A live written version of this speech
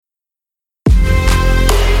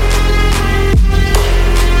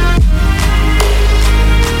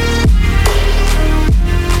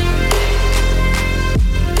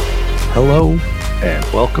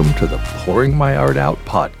welcome to the Pouring My Art Out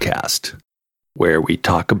podcast, where we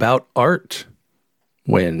talk about art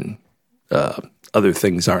when other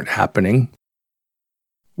things aren't happening.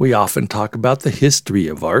 We often talk about the history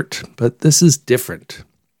of art, but this is different.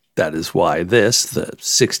 That is why this, the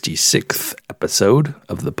 66th episode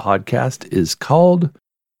of the podcast, is called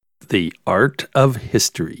The Art of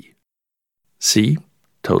History. See?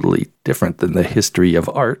 Totally different than the history of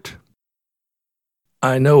art.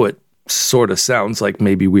 I know it sort of sounds like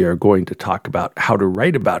maybe we are going to talk about how to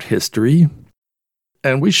write about history,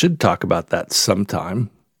 and we should talk about that sometime,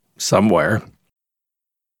 somewhere.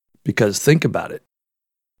 Because think about it.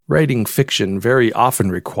 Writing fiction very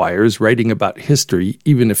often requires writing about history,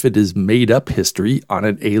 even if it is made-up history on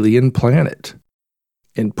an alien planet.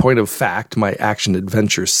 In point of fact, my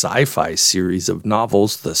action-adventure sci-fi series of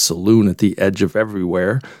novels, The Saloon at the Edge of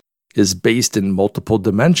Everywhere, is based in multiple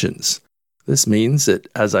dimensions. This means that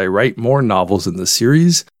as I write more novels in the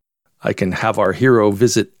series, I can have our hero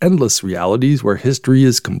visit endless realities where history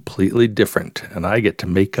is completely different, and I get to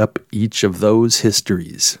make up each of those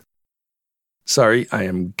histories. Sorry, I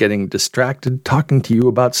am getting distracted talking to you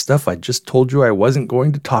about stuff I just told you I wasn't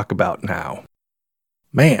going to talk about now.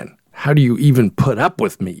 Man, how do you even put up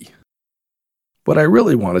with me? What I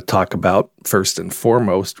really want to talk about, first and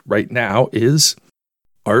foremost, right now is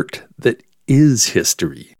art that is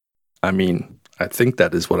history. I think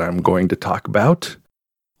that is what I'm going to talk about.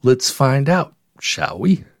 Let's find out, shall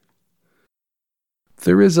we?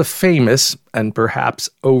 There is a famous and perhaps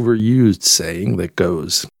overused saying that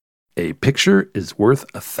goes, "A picture is worth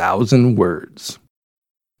 1,000 words."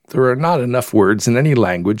 There are not enough words in any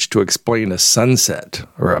language to explain a sunset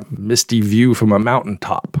or a misty view from a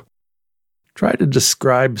mountaintop. Try to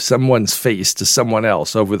describe someone's face to someone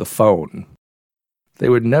else over the phone. They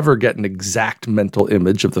would never get an exact mental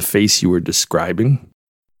image of the face you were describing.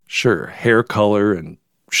 Sure, hair color and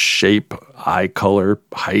shape, eye color,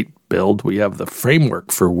 height, build, we have the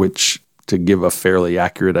framework for which to give a fairly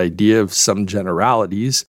accurate idea of some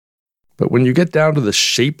generalities. But when you get down to the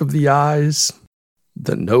shape of the eyes,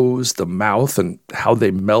 the nose, the mouth, and how they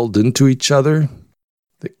meld into each other,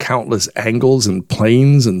 the countless angles and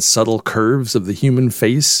planes and subtle curves of the human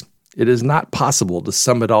face, it is not possible to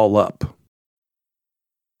sum it all up.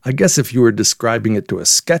 I guess if you were describing it to a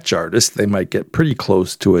sketch artist, they might get pretty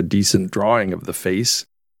close to a decent drawing of the face.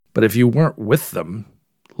 But if you weren't with them,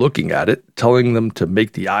 looking at it, telling them to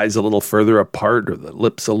make the eyes a little further apart or the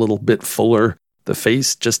lips a little bit fuller, the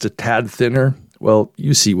face just a tad thinner, well,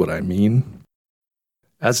 you see what I mean.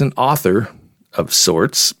 As an author of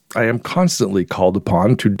sorts, I am constantly called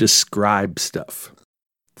upon to describe stuff.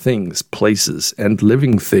 Things, places, and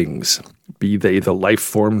living things, be they the life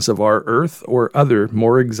forms of our Earth or other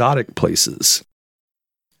more exotic places.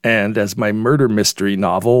 And as my murder mystery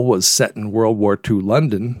novel was set in World War II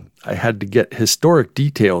London, I had to get historic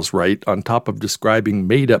details right on top of describing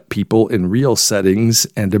made-up people in real settings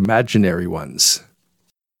and imaginary ones.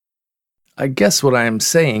 I guess what I am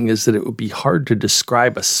saying is that it would be hard to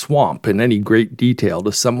describe a swamp in any great detail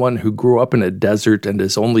to someone who grew up in a desert and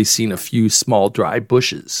has only seen a few small dry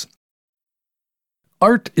bushes.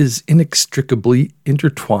 Art is inextricably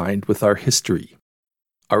intertwined with our history,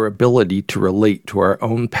 our ability to relate to our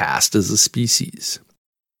own past as a species.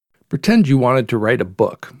 Pretend you wanted to write a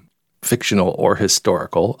book, fictional or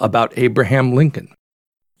historical, about Abraham Lincoln.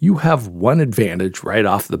 You have one advantage right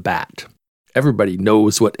off the bat. Everybody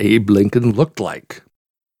knows what Abe Lincoln looked like.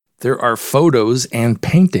 There are photos and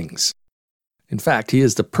paintings. In fact, he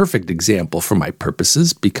is the perfect example for my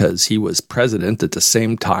purposes because he was president at the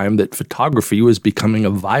same time that photography was becoming a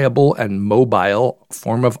viable and mobile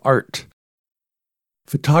form of art.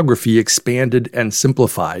 Photography expanded and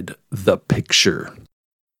simplified the picture.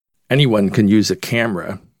 Anyone can use a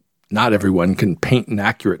camera. Not everyone can paint an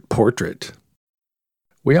accurate portrait.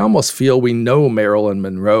 We almost feel we know Marilyn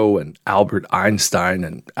Monroe and Albert Einstein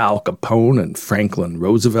and Al Capone and Franklin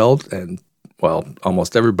Roosevelt and, well,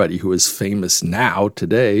 almost everybody who is famous now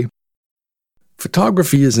today.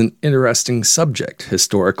 Photography is an interesting subject,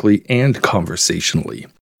 historically and conversationally.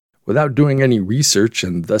 Without doing any research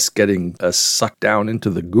and thus getting us sucked down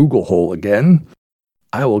into the Google hole again,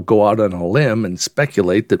 I will go out on a limb and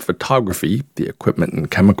speculate that photography, the equipment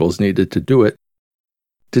and chemicals needed to do it,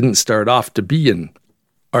 didn't start off to be an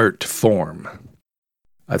art form.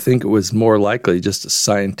 I think it was more likely just a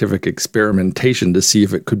scientific experimentation to see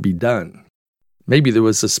if it could be done. Maybe there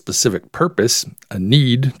was a specific purpose, a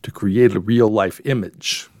need to create a real-life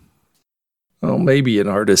image. Well, maybe an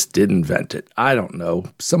artist did invent it. I don't know.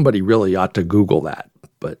 Somebody really ought to Google that,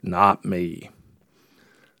 but not me.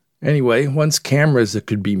 Anyway, once cameras that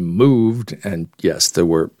could be moved, and yes, there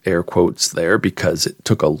were air quotes there because it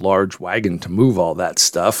took a large wagon to move all that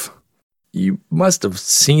stuff. You must have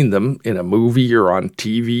seen them in a movie or on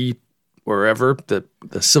TV, wherever,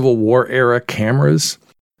 the Civil War era cameras.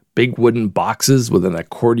 Big wooden boxes with an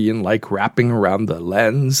accordion-like wrapping around the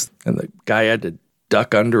lens, and the guy had to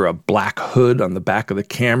duck under a black hood on the back of the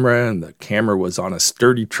camera, and the camera was on a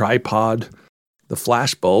sturdy tripod. The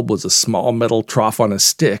flashbulb was a small metal trough on a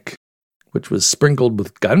stick, which was sprinkled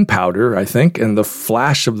with gunpowder, I think, and the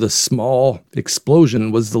flash of the small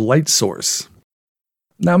explosion was the light source.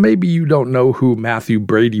 Now, maybe you don't know who Mathew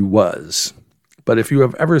Brady was, but if you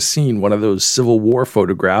have ever seen one of those Civil War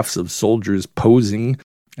photographs of soldiers posing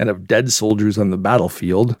and of dead soldiers on the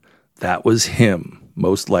battlefield, that was him,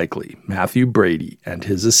 most likely, Mathew Brady and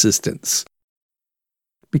his assistants.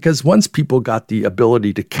 Because once people got the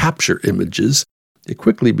ability to capture images, it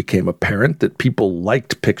quickly became apparent that people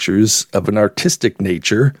liked pictures of an artistic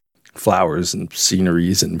nature, flowers and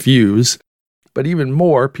sceneries and views, but even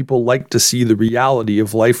more, people liked to see the reality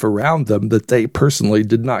of life around them that they personally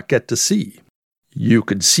did not get to see. You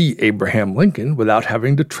could see Abraham Lincoln without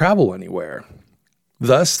having to travel anywhere.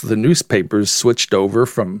 Thus, the newspapers switched over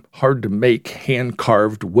from hard-to-make,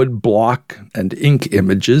 hand-carved wood block and ink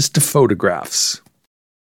images to photographs.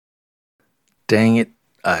 Dang it,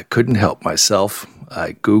 I couldn't help myself.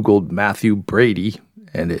 I Googled Mathew Brady,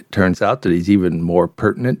 and it turns out that he's even more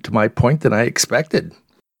pertinent to my point than I expected.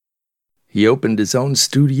 He opened his own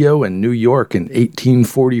studio in New York in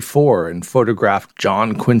 1844 and photographed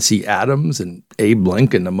John Quincy Adams and Abe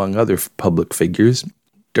Lincoln, among other public figures.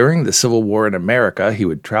 During the Civil War in America, he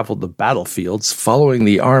would travel to battlefields, following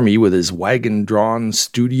the army with his wagon-drawn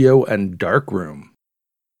studio and darkroom.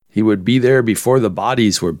 He would be there before the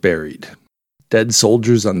bodies were buried. Dead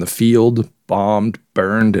soldiers on the field, bombed,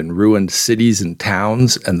 burned, and ruined cities and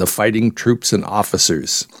towns, and the fighting troops and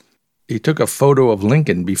officers. He took a photo of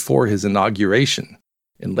Lincoln before his inauguration.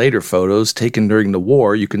 In later photos taken during the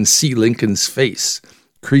war, you can see Lincoln's face,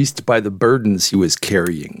 creased by the burdens he was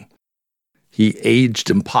carrying. He aged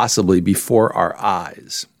impossibly before our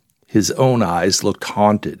eyes. His own eyes looked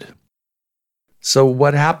haunted. So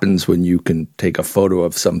what happens when you can take a photo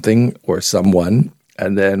of something or someone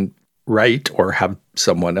and then write or have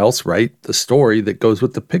someone else write the story that goes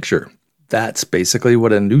with the picture? That's basically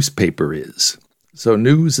what a newspaper is. So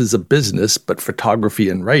news is a business, but photography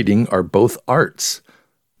and writing are both arts.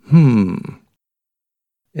 In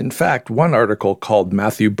fact, one article called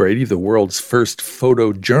Mathew Brady the world's first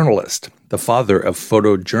photojournalist, the father of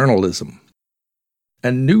photojournalism.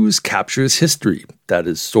 And news captures history. That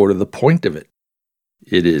is sort of the point of it.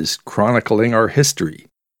 It is chronicling our history.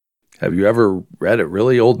 Have you ever read a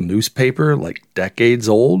really old newspaper, like decades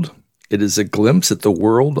old? It is a glimpse at the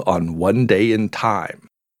world on one day in time.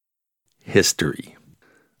 History.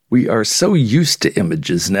 We are so used to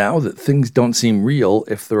images now that things don't seem real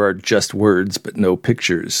if there are just words but no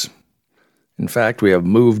pictures. In fact, we have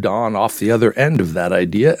moved on off the other end of that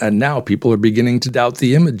idea, and now people are beginning to doubt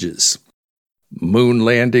the images. Moon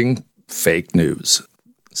landing, fake news.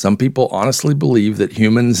 Some people honestly believe that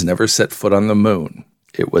humans never set foot on the moon.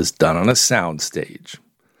 It was done on a soundstage.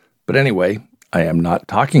 But anyway, I am not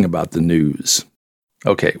talking about the news.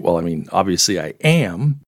 Okay, well, obviously I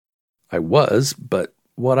am. I was, but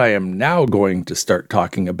what I am now going to start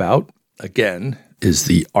talking about, again, is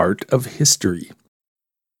the art of history.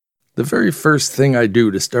 The very first thing I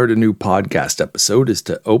do to start a new podcast episode is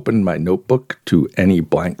to open my notebook to any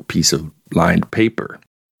blank piece of lined paper.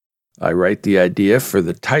 I write the idea for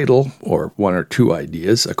the title, or one or two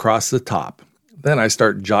ideas, across the top. Then I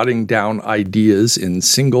start jotting down ideas in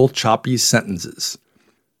single, choppy sentences.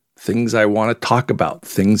 Things I want to talk about,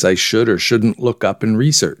 things I should or shouldn't look up and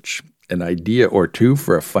research, an idea or two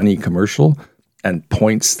for a funny commercial, and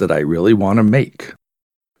points that I really want to make.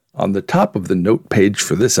 On the top of the note page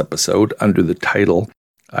for this episode, under the title,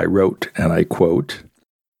 I wrote, and I quote,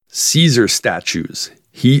 "Caesar statues,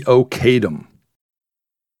 he okayed 'em."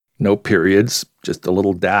 No periods, just a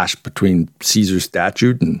little dash between Caesar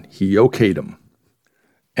statue and he okayed 'em.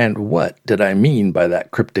 And what did I mean by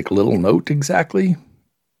that cryptic little note exactly?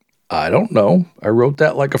 I don't know. I wrote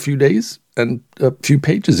that like a few days and a few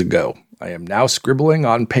pages ago. I am now scribbling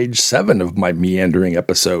on page 7 of my meandering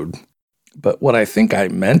episode. But what I think I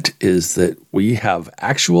meant is that we have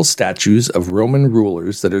actual statues of Roman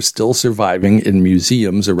rulers that are still surviving in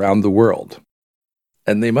museums around the world.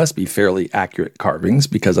 And they must be fairly accurate carvings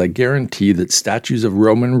because I guarantee that statues of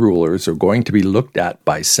Roman rulers are going to be looked at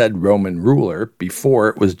by said Roman ruler before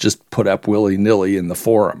it was just put up willy-nilly in the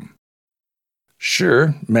forum.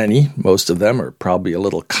 Sure, most of them are probably a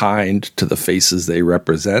little kind to the faces they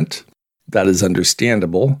represent. That is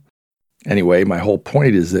understandable. Anyway, my whole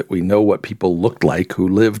point is that we know what people looked like who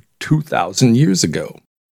lived 2,000 years ago.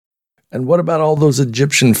 And what about all those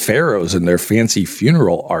Egyptian pharaohs and their fancy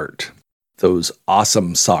funeral art? Those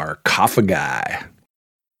awesome sarcophagi.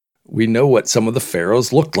 We know what some of the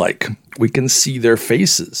pharaohs looked like. We can see their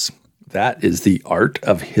faces. That is the art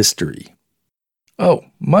of history. Oh,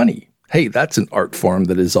 money. Hey, that's an art form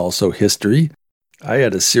that is also history. I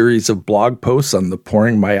had a series of blog posts on the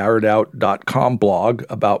pouringmyartout.com blog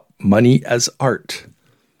about money as art.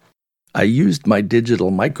 I used my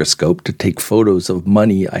digital microscope to take photos of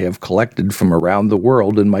money I have collected from around the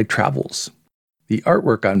world in my travels. The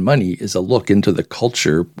artwork on money is a look into the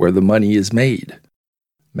culture where the money is made.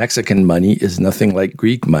 Mexican money is nothing like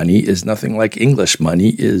Greek money, is nothing like English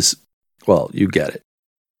money, well, you get it.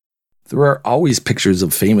 There are always pictures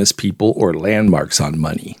of famous people or landmarks on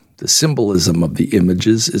money. The symbolism of the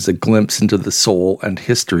images is a glimpse into the soul and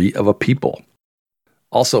history of a people.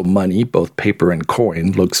 Also, money, both paper and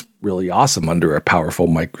coin, looks really awesome under a powerful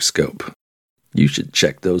microscope. You should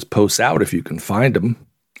check those posts out if you can find them.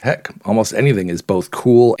 Heck, almost anything is both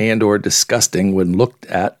cool and or disgusting when looked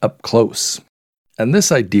at up close. And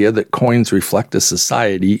this idea that coins reflect a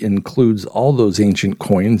society includes all those ancient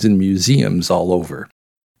coins in museums all over.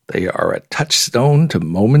 They are a touchstone to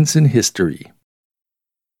moments in history.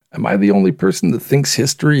 Am I the only person that thinks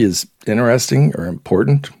history is interesting or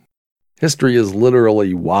important? History is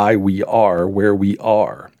literally why we are where we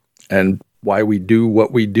are, and why we do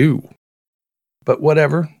what we do. But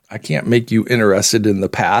whatever, I can't make you interested in the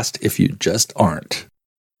past if you just aren't.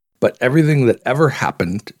 But everything that ever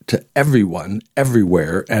happened to everyone,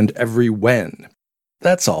 everywhere, and every when,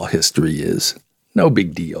 that's all history is. No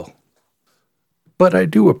big deal. But I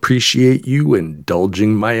do appreciate you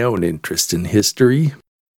indulging my own interest in history.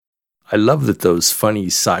 I love that those funny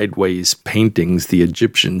sideways paintings the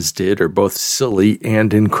Egyptians did are both silly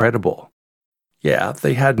and incredible. Yeah,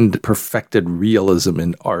 they hadn't perfected realism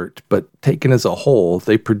in art, but taken as a whole,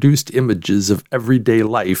 they produced images of everyday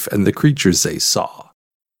life and the creatures they saw.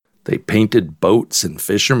 They painted boats and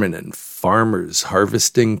fishermen and farmers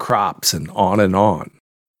harvesting crops and on and on.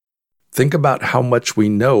 Think about how much we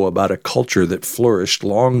know about a culture that flourished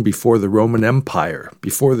long before the Roman Empire,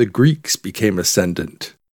 before the Greeks became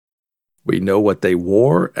ascendant. We know what they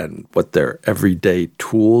wore and what their everyday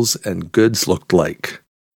tools and goods looked like.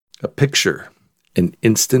 A picture, an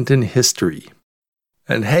instant in history.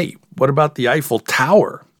 And hey, what about the Eiffel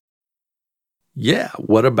Tower? Yeah,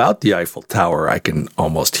 what about the Eiffel Tower? I can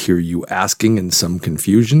almost hear you asking in some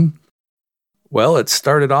confusion. Well, it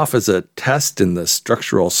started off as a test in the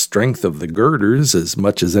structural strength of the girders as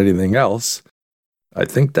much as anything else. I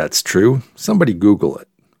think that's true. Somebody Google it.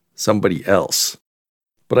 Somebody else.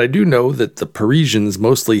 But I do know that the Parisians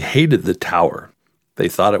mostly hated the tower. They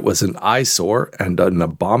thought it was an eyesore and an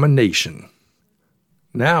abomination.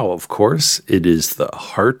 Now, of course, it is the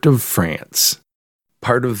heart of France.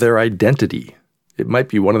 Part of their identity. It might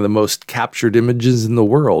be one of the most captured images in the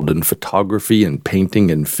world in photography and painting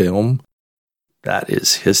and film. That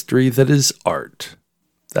is history that is art.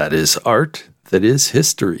 That is art that is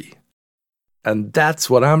history. And that's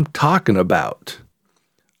what I'm talking about.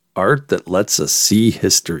 Art that lets us see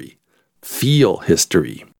history, feel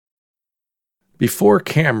history. Before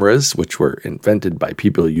cameras, which were invented by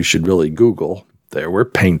people you should really Google, there were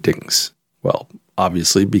paintings. Well,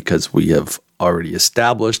 obviously because we have already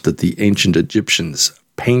established that the ancient Egyptians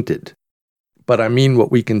painted. But I mean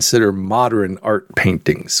what we consider modern art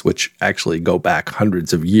paintings, which actually go back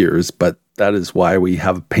hundreds of years, but that is why we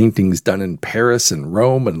have paintings done in Paris and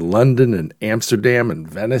Rome and London and Amsterdam and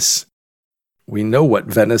Venice. We know what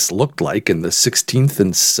Venice looked like in the 16th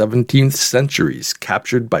and 17th centuries,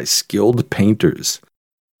 captured by skilled painters.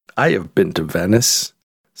 I have been to Venice.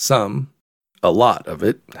 A lot of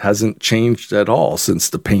it, hasn't changed at all since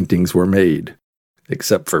the paintings were made,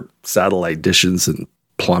 except for satellite dishes and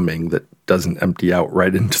plumbing that doesn't empty out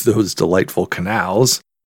right into those delightful canals.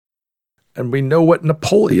 And we know what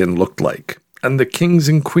Napoleon looked like, and the kings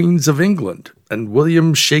and queens of England, and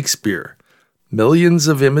William Shakespeare. Millions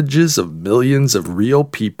of images of millions of real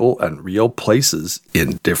people and real places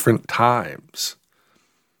in different times.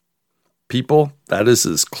 People, that is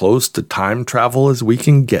as close to time travel as we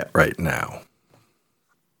can get right now.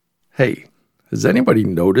 Hey, has anybody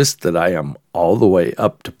noticed that I am all the way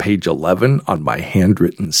up to page 11 on my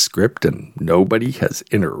handwritten script and nobody has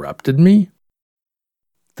interrupted me?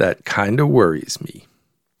 That kind of worries me.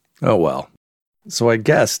 Oh well, So I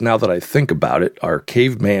guess, now that I think about it, our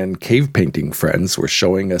caveman cave painting friends were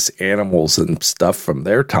showing us animals and stuff from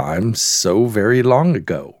their time so very long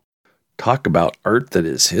ago. Talk about art that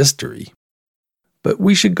is history. But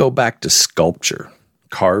we should go back to sculpture,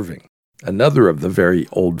 carving, another of the very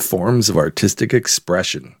old forms of artistic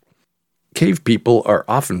expression. Cave people are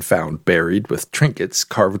often found buried with trinkets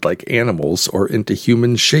carved like animals or into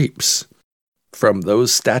human shapes. From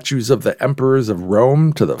those statues of the emperors of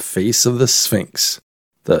Rome to the face of the Sphinx.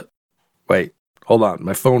 Wait, hold on,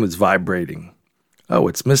 my phone is vibrating. Oh,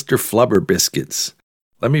 it's Mr. Flubber Biscuits.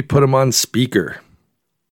 Let me put him on speaker.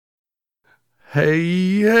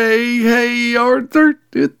 Hey, Arthur,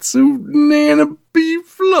 it's Nana B.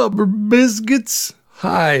 Flubber Biscuits.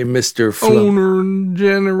 Hi, Mr. Owner and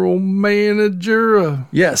general manager.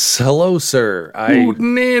 Yes, hello, sir.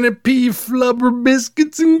 Nana P. Flubber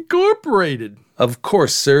Biscuits Incorporated. Of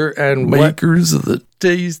course, sir, and makers of the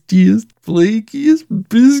tastiest, flakiest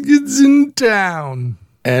biscuits in town.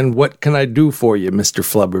 And what can I do for you, Mr.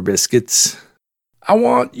 Flubber Biscuits? I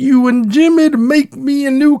want you and Jimmy to make me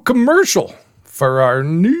a new commercial for our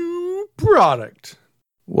new product.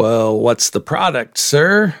 Well, what's the product,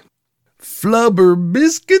 sir? Flubber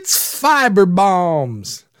Biscuits Fiber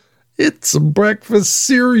Bombs. It's a breakfast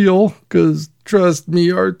cereal, 'cause trust me,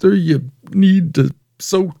 Arthur, you need to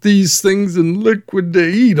soak these things in liquid to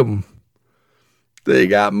eat them. They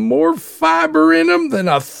got more fiber in them than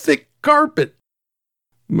a thick carpet.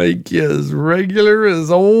 Make you as regular as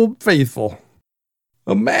Old Faithful.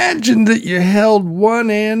 Imagine that you held one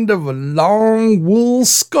end of a long wool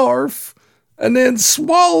scarf and then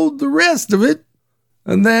swallowed the rest of it.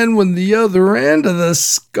 And then when the other end of the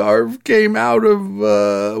scarf came out of,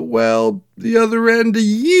 the other end of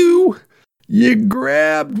you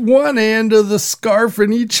grabbed one end of the scarf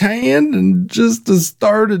in each hand and just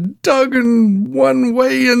started tugging one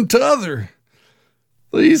way and t'other.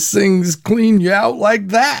 These things clean you out like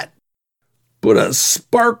that. Put a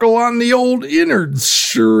sparkle on the old innards,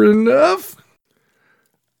 sure enough.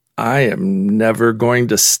 I am never going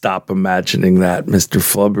to stop imagining that, Mr.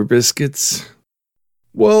 Flubber Biscuits.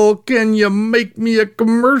 Well, can you make me a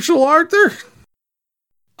commercial, Arthur?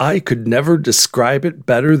 I could never describe it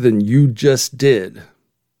better than you just did.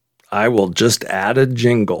 I will just add a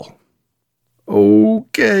jingle.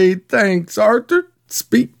 Okay, thanks, Arthur.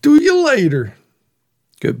 Speak to you later.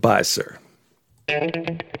 Goodbye, sir.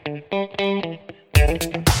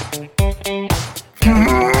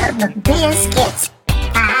 Flubber Biscuits,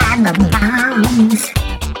 Fiber Bombs.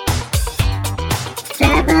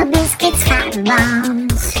 Flubber Biscuits, Fiber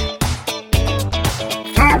Bombs.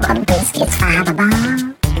 Flubber Biscuits, Fiber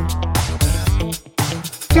Bombs.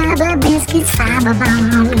 Flubber Biscuits, Fiber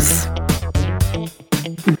Bombs.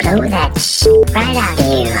 Blow that shit right out of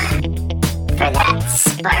you for that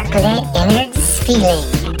sparkly innards feeling.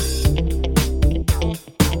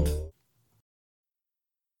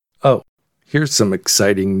 Oh, here's some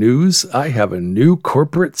exciting news. I have a new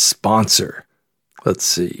corporate sponsor. Let's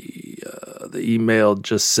see. The email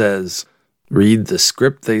just says, read the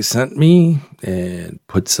script they sent me and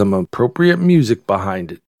put some appropriate music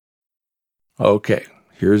behind it. Okay,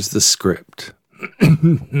 here's the script.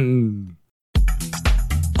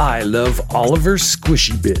 I love Oliver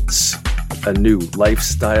Squishy Bits, a new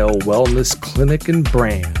lifestyle wellness clinic and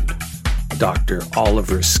brand. Dr.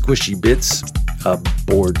 Oliver Squishy Bits, a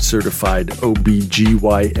board-certified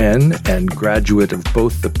OBGYN and graduate of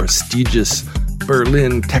both the prestigious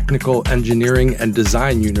Berlin Technical Engineering and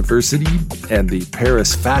Design University and the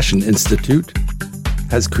Paris Fashion Institute,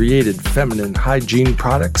 has created feminine hygiene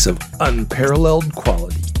products of unparalleled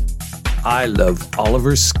quality. I love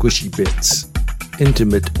Oliver Squishy Bits.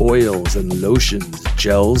 Intimate oils and lotions,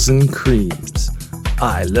 gels and creams.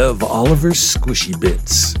 I love Oliver Squishy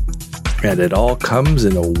Bits. And it all comes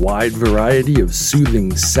in a wide variety of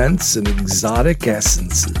soothing scents and exotic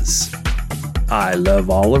essences. I love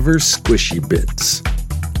Oliver Squishy Bits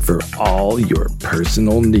for all your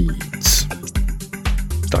personal needs.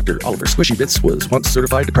 Dr. Oliver Squishy Bits was once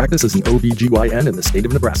certified to practice as an OBGYN in the state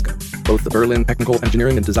of Nebraska. Both the Berlin Technical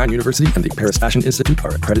Engineering and Design University and the Paris Fashion Institute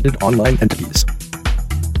are accredited online entities.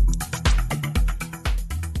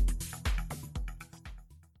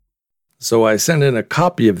 So I sent in a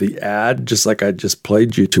copy of the ad, just like I just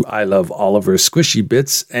played you, to I Love Oliver Squishy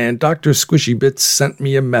Bits, and Dr. Squishy Bits sent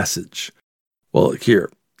me a message. Well, here,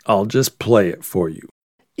 I'll just play it for you.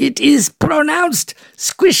 It is pronounced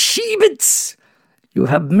Squishy Bits. You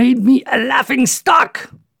have made me a laughing stock.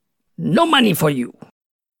 No money for you.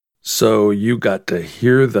 So you got to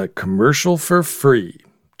hear the commercial for free,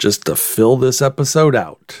 just to fill this episode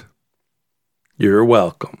out. You're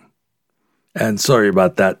welcome. And sorry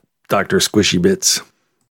about that Dr. Squishy Bits.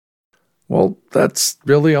 Well, that's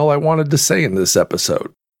really all I wanted to say in this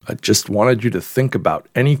episode. I just wanted you to think about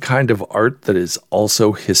any kind of art that is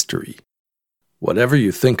also history. Whatever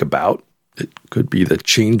you think about, it could be the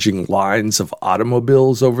changing lines of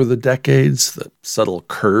automobiles over the decades, the subtle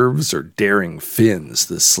curves or daring fins,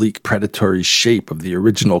 the sleek predatory shape of the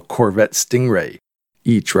original Corvette Stingray,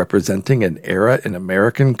 each representing an era in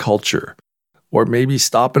American culture. Or maybe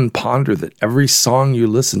stop and ponder that every song you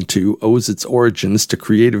listen to owes its origins to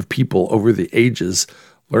creative people over the ages,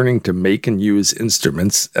 learning to make and use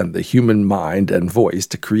instruments and the human mind and voice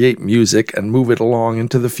to create music and move it along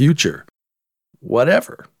into the future.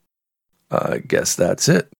 Whatever. I guess that's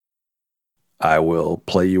it. I will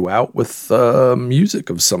play you out with music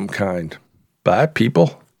of some kind. Bye,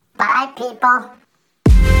 people. Bye, people.